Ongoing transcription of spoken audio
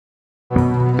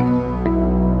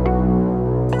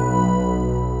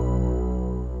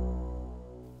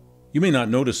You may not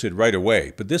notice it right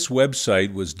away, but this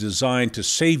website was designed to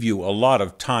save you a lot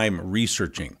of time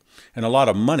researching and a lot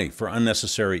of money for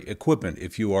unnecessary equipment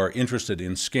if you are interested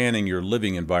in scanning your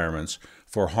living environments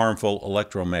for harmful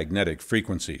electromagnetic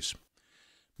frequencies.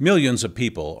 Millions of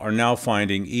people are now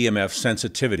finding EMF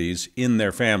sensitivities in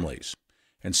their families.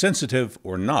 And sensitive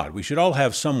or not, we should all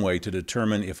have some way to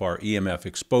determine if our EMF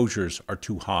exposures are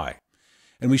too high.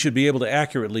 And we should be able to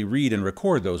accurately read and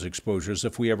record those exposures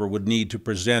if we ever would need to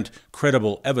present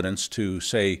credible evidence to,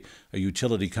 say, a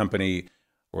utility company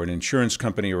or an insurance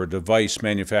company or a device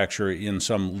manufacturer in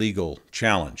some legal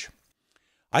challenge.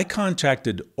 I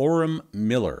contacted Orem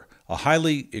Miller, a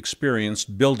highly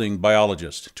experienced building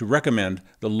biologist, to recommend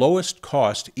the lowest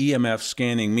cost EMF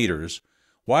scanning meters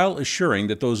while assuring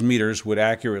that those meters would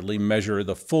accurately measure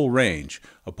the full range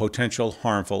of potential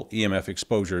harmful EMF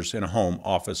exposures in a home,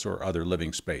 office, or other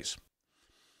living space.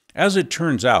 As it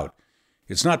turns out,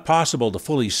 it's not possible to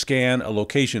fully scan a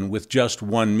location with just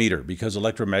one meter because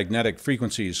electromagnetic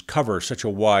frequencies cover such a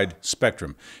wide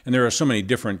spectrum, and there are so many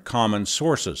different common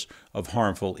sources of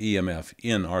harmful EMF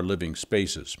in our living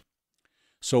spaces.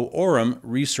 So Orem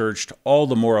researched all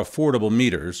the more affordable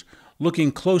meters,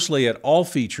 looking closely at all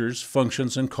features,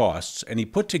 functions, and costs, and he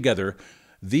put together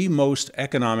the most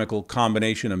economical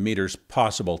combination of meters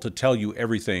possible to tell you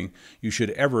everything you should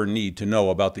ever need to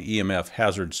know about the EMF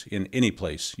hazards in any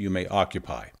place you may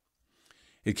occupy.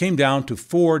 It came down to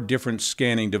 4 different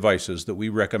scanning devices that we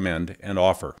recommend and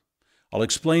offer. I'll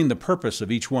explain the purpose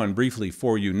of each one briefly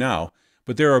for you now,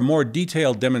 but there are more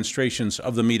detailed demonstrations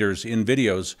of the meters in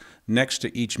videos next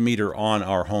to each meter on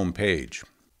our home page.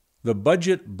 The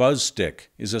Budget Buzz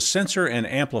Stick is a sensor and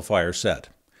amplifier set.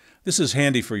 This is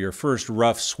handy for your first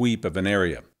rough sweep of an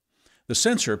area. The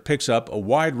sensor picks up a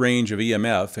wide range of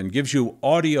EMF and gives you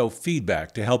audio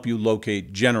feedback to help you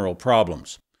locate general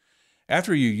problems.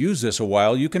 After you use this a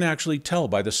while, you can actually tell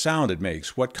by the sound it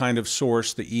makes what kind of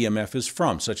source the EMF is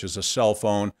from, such as a cell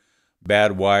phone,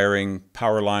 bad wiring,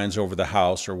 power lines over the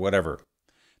house, or whatever.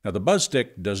 Now, the Buzz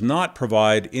Stick does not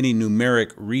provide any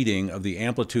numeric reading of the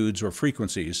amplitudes or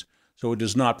frequencies, so it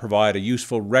does not provide a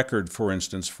useful record, for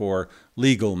instance, for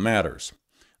legal matters.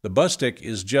 The Buzz Stick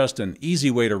is just an easy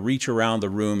way to reach around the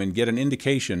room and get an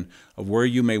indication of where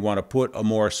you may want to put a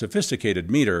more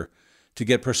sophisticated meter to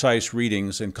get precise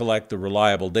readings and collect the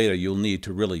reliable data you'll need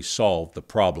to really solve the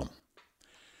problem.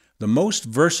 The most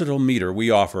versatile meter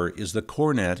we offer is the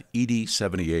Cornet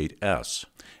IDI78S.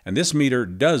 And this meter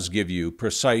does give you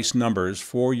precise numbers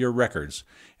for your records,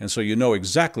 and so you know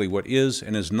exactly what is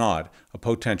and is not a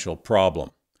potential problem.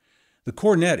 The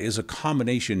Cornet is a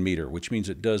combination meter, which means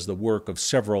it does the work of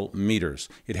several meters.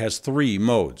 It has 3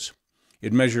 modes.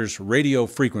 It measures radio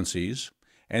frequencies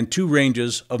and 2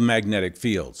 ranges of magnetic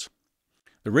fields.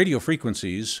 The radio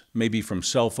frequencies may be from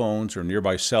cell phones or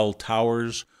nearby cell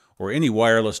towers or any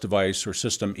wireless device or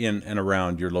system in and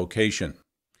around your location.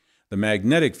 The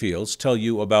magnetic fields tell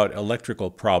you about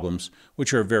electrical problems,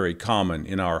 which are very common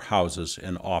in our houses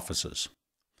and offices.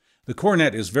 The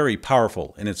Cornet is very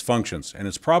powerful in its functions, and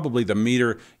it's probably the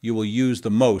meter you will use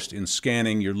the most in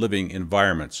scanning your living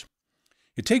environments.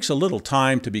 It takes a little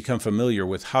time to become familiar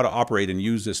with how to operate and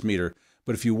use this meter,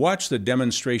 but if you watch the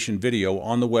demonstration video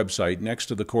on the website next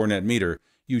to the Cornet meter,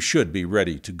 you should be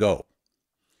ready to go.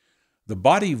 The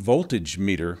body voltage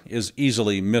meter is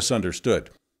easily misunderstood.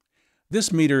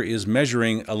 This meter is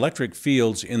measuring electric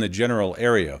fields in the general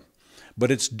area, but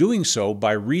it's doing so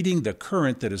by reading the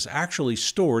current that is actually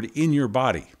stored in your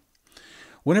body.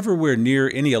 Whenever we're near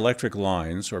any electric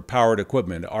lines or powered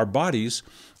equipment, our bodies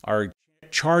are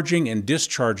charging and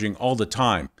discharging all the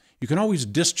time. You can always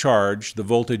discharge the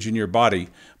voltage in your body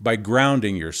by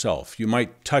grounding yourself. You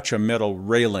might touch a metal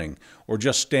railing or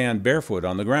just stand barefoot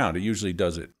on the ground. It usually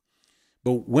does it.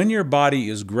 But when your body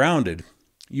is grounded,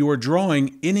 you are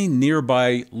drawing any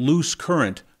nearby loose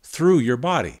current through your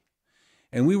body.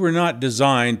 And we were not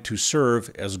designed to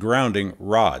serve as grounding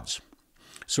rods.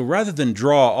 So rather than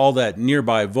draw all that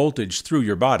nearby voltage through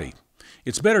your body,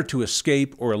 it's better to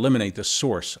escape or eliminate the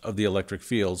source of the electric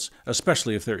fields,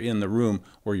 especially if they're in the room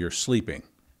where you're sleeping.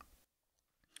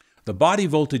 The body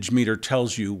voltage meter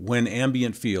tells you when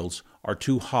ambient fields are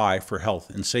too high for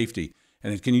health and safety,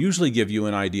 and it can usually give you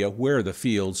an idea where the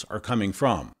fields are coming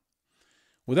from.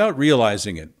 Without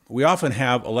realizing it, we often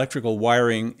have electrical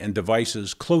wiring and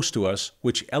devices close to us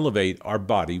which elevate our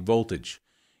body voltage.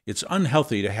 It's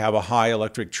unhealthy to have a high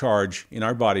electric charge in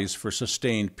our bodies for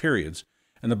sustained periods,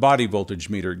 and the body voltage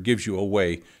meter gives you a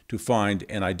way to find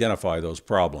and identify those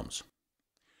problems.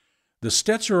 The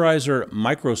Stetzer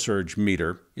Microsurge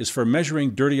meter is for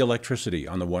measuring dirty electricity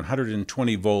on the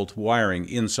 120-volt wiring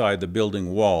inside the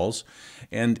building walls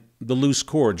and the loose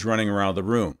cords running around the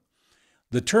room.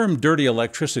 The term dirty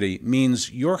electricity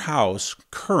means your house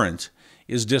current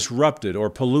is disrupted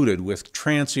or polluted with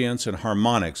transients and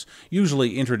harmonics,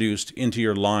 usually introduced into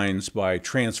your lines by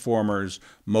transformers,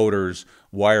 motors,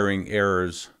 wiring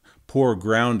errors, poor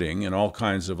grounding, and all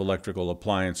kinds of electrical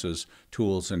appliances,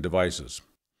 tools, and devices.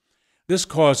 This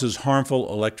causes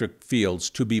harmful electric fields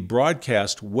to be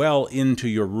broadcast well into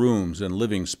your rooms and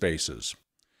living spaces.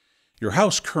 Your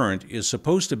house current is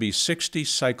supposed to be 60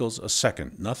 cycles a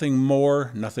second, nothing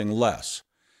more, nothing less.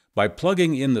 By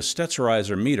plugging in the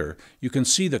Stetzer meter, you can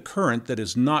see the current that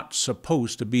is not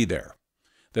supposed to be there,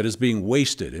 that is being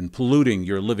wasted and polluting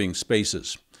your living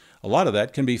spaces. A lot of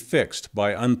that can be fixed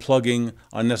by unplugging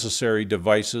unnecessary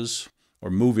devices or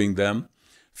moving them,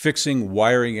 fixing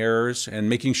wiring errors, and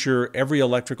making sure every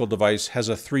electrical device has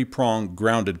a 3-prong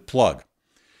grounded plug.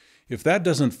 If that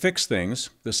doesn't fix things,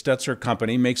 the Stetzer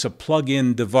company makes a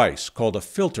plug-in device called a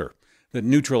filter that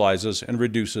neutralizes and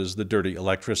reduces the dirty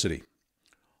electricity.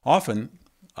 Often,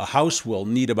 a house will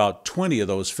need about 20 of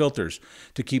those filters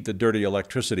to keep the dirty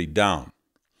electricity down.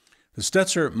 The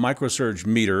Stetzer Microsurge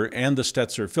meter and the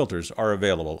Stetzer filters are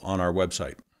available on our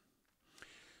website.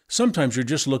 Sometimes you're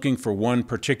just looking for one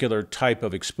particular type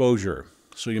of exposure,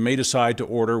 so you may decide to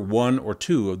order 1 or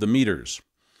 2 of the meters.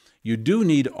 You do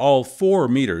need all 4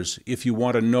 meters if you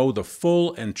want to know the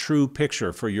full and true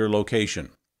picture for your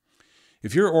location.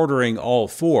 If you're ordering all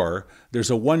 4, there's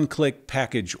a one-click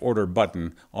package order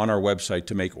button on our website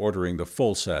to make ordering the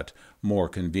full set more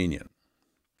convenient.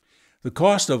 The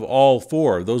cost of all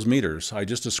 4 of those meters I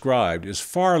just described is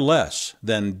far less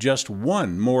than just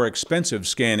one more expensive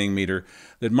scanning meter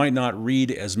that might not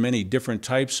read as many different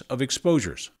types of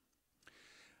exposures.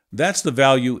 That's the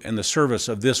value and the service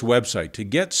of this website, to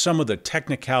get some of the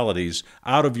technicalities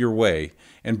out of your way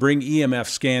and bring EMF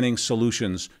scanning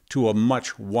solutions to a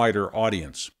much wider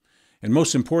audience. And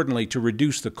most importantly, to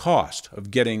reduce the cost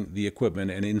of getting the equipment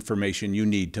and information you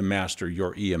need to master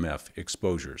your EMF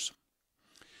exposures.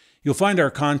 You'll find our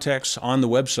contacts on the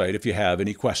website if you have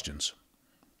any questions.